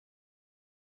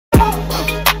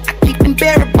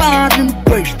Barry Bonds and the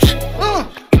bracelets.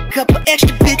 Couple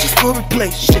extra bitches for a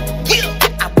place. I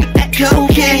put that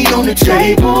cocaine on the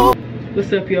table.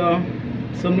 What's up, y'all?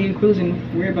 So me and Cruising,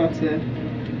 we're about to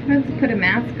Let's put a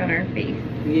mask on our face.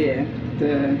 yeah,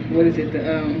 what is it?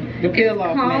 The peel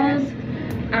off mask.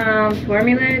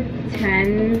 Formula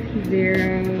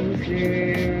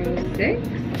 10006.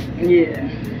 Yeah,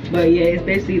 but yeah, it's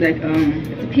basically like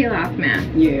It's a peel off mask.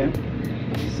 yeah.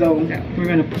 So we're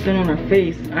gonna put that on our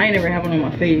face. I ain't never have one on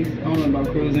my face. I don't know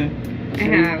about Cruising. I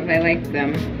have. I like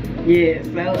them. Yeah,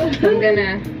 so I'm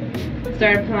gonna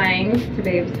start applying to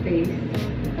Babe's face.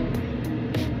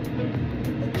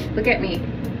 Look at me,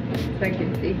 so I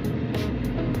can see.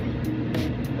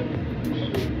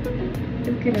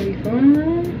 It's gonna be fun.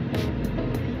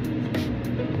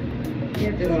 You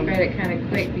have to spread it kind of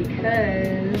quick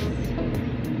because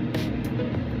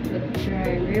it'll dry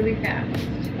really fast.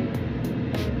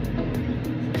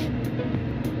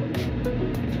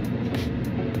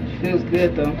 feels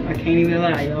good though. I can't even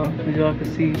lie, y'all. As y'all can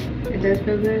see, It does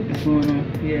feel good? what's going on.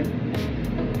 Yeah.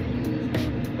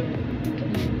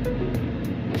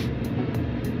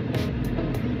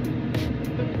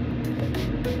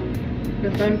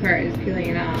 The fun part is peeling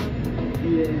it off.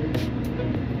 Yeah.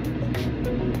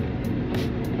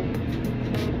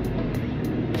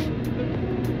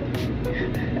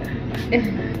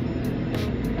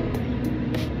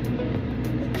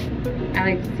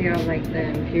 I like to see all like the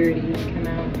impurities come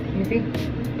out. You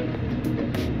see?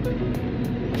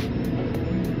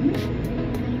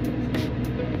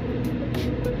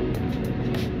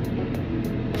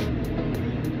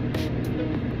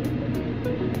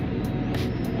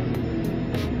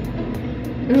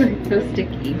 Ooh, it's so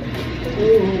sticky.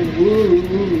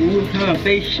 Ooh, her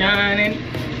face shining.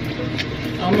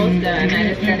 Almost done. I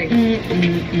just gotta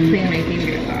clean my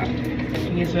fingers off.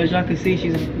 Yeah, so as y'all can see,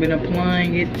 she's been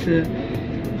applying it to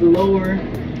the lower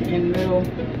and middle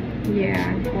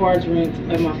Yeah. quadrant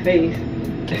of my face.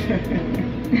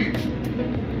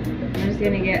 I'm just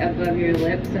gonna get above your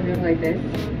lips and go like this.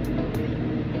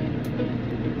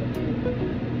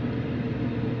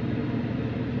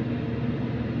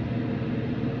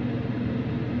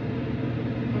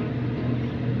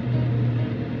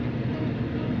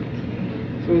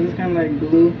 So is this kind of like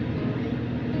glue?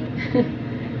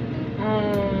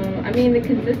 I mean, the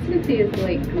consistency is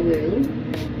like glue,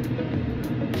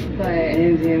 but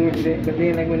And then, but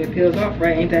then like when it peels off,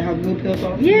 right? Ain't that how glue peels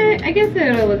off? yeah, I guess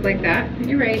it'll look like that.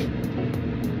 You're right.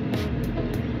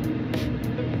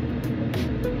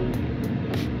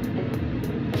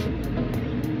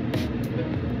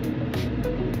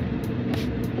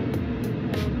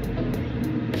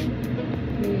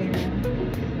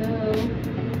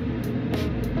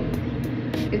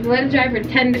 Let it dry for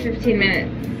 10 to 15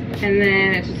 minutes and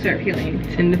then it should start peeling.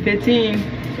 10 to 15.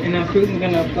 And now Cruising's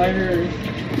gonna apply hers.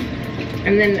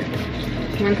 And then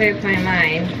once I apply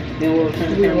mine, Then we'll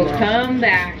turn the we will camera off. come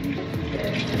back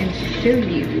and show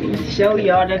you. Show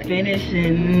y'all the finish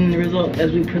and the result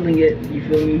as we peeling it. You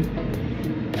feel me?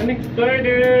 I'm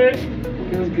excited.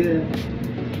 Feels good.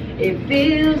 It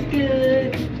feels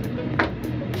good.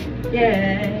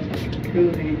 Yeah.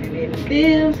 Cruising and it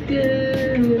feels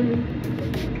good.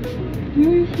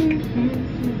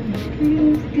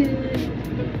 Feels good.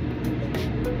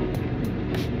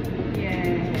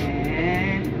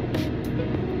 Yeah.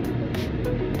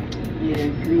 Yeah,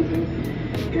 Cruising.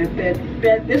 Got that.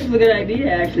 This is a good idea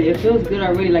actually. It feels good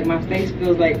already. Like my face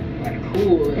feels like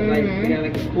cool. Like it got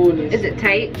like a coolness. Is it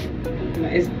tight?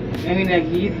 Like, it's. I mean, like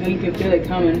you can feel it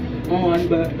coming on,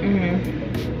 but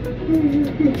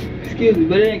excuse me,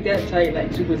 but it ain't that tight.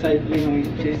 Like super tight. You know,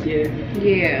 just yeah.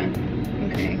 Yeah.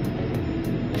 Okay.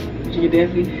 You can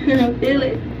definitely feel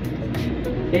it.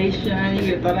 Face shine. You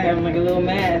would have thought I had like a little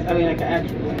mask. I mean, like an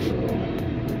actual like little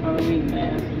Halloween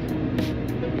mask.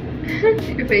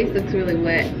 Your face looks really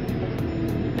wet.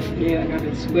 Yeah, like I've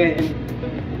been sweating.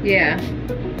 Yeah.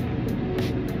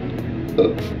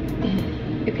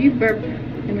 If you burp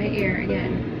in my ear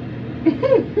again,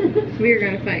 we're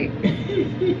gonna fight.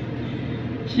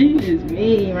 She is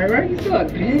mean, right? You so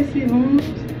aggressive, almost.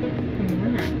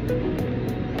 I'm not.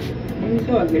 You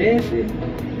so aggressive.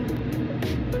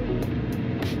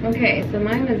 Okay, so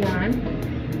mine is on.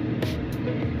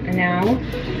 And now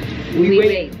we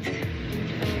wait.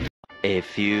 A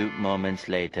few moments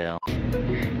later.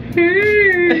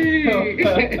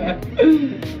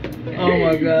 Oh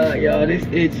my god, y'all,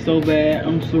 it's so bad.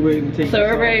 I'm so ready to take So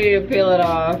we're ready to peel it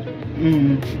off.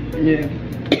 Yeah.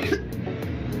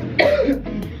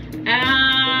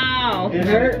 Ow! It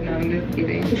hurt? No, I'm just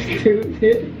kidding.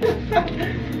 Stupid.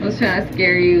 I was trying to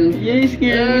scare you. You ain't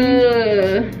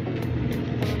scared me. Ugh.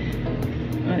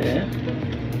 Oh yeah.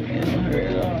 It don't hurt.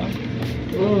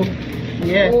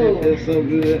 Yeah, it feels so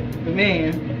good. But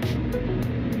man,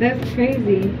 That's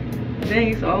crazy. dang,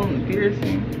 it's all on the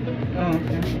piercing. Oh,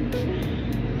 okay.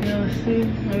 Yeah, see,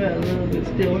 I got a little bit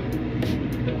still.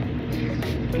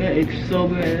 That itched so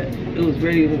bad. It was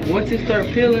ready. Once it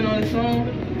started peeling on its own,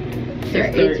 it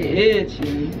started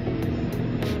itching.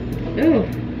 Ooh.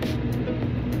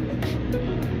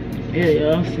 Yeah,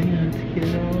 y'all see, I have to get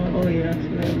it all. Oh yeah, I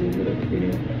still got a little bit up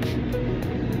here.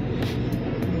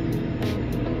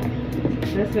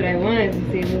 That's what I wanted to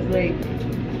see was like,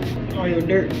 All your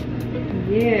dirt.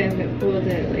 yeah, if it pulled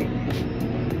it like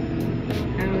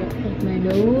out of my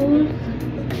nose.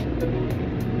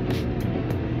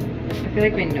 I feel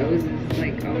like my nose is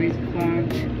like always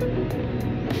clogged.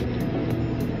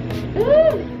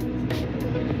 Ooh!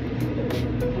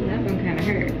 That one kind of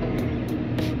hurt.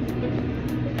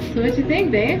 So what you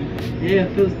think, babe? Yeah,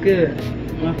 it feels good.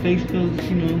 My face feels,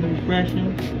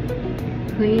 refreshing.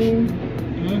 Clean.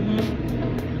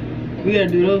 We gotta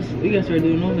do those. We gotta start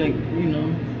doing those, like,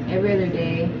 Every other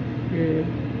day. Yeah.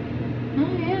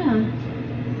 Oh yeah.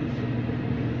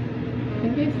 I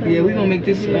guess Yeah, we're gonna make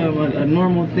this a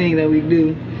normal thing that we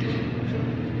do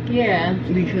Yeah.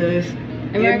 because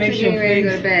And we're it actually makes your getting ready to go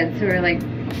to face. bed, so we're like,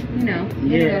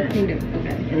 Yeah. go clean up for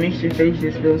bed. It makes your face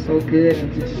just feel so good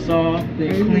and just soft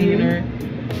and cleaner.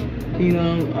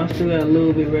 I still got a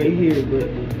little bit right here, but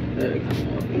that'll come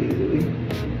off easily.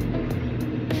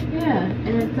 Yeah, and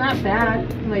it's not bad,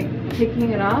 like, taking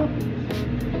it off.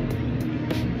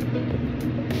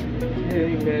 Yeah,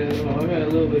 it ain't bad at all. I got a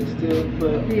little bit still,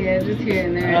 but Yeah, just here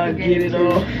and there. I'll get it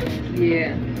off.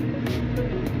 Yeah.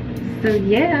 So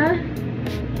yeah,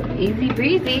 easy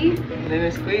breezy. And then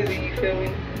it's squeezy, you feel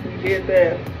me? You get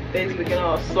that face looking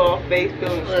all soft, face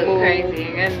feeling Look smooth. crazy.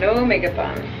 I got no makeup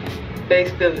on.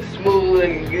 Face feeling smooth,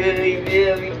 looking good, you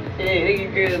feel me? Yeah,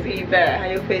 looking girls eat that. How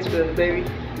your face feeling, baby?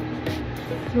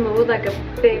 Smooth like a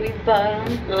baby's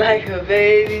bottom. Like a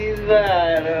baby's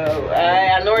bottom.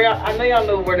 I know y'all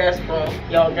know where that's from.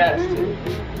 Y'all got to.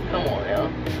 Come on, y'all.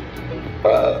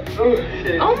 Oh,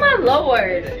 shit. Oh my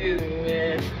lord. Excuse me,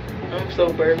 man. I'm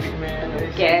so burpy, man.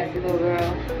 Gassy little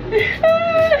girl.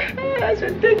 That's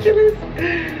ridiculous.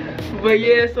 But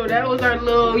yeah, so that was our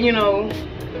little,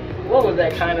 what was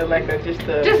that kind of like just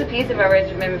Just a piece of our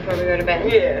regimen before we go to bed.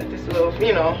 yeah, just a little,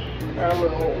 our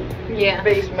little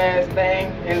face mask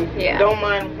thing. And don't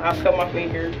mind, I'll cut my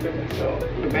fingers, so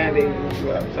the band-aid will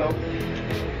go up. So,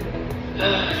 I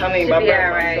mean, Should be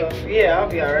alright. myself. Yeah, I'll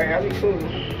be alright. I'll be cool.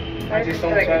 I just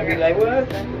don't try to be like, what?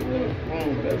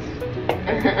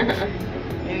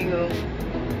 Anywho.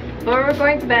 But we're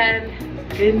going to bed.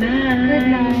 Good night. Good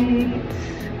night.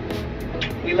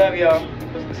 We love y'all.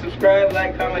 Subscribe,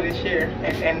 like, comment, and share.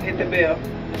 And hit the bell.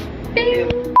 Bing.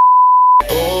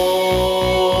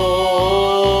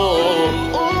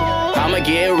 Oh, I'ma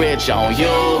get rich on you,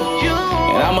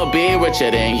 and I'ma be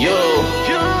richer than you.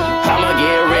 I'ma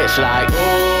get rich like,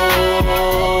 ooh.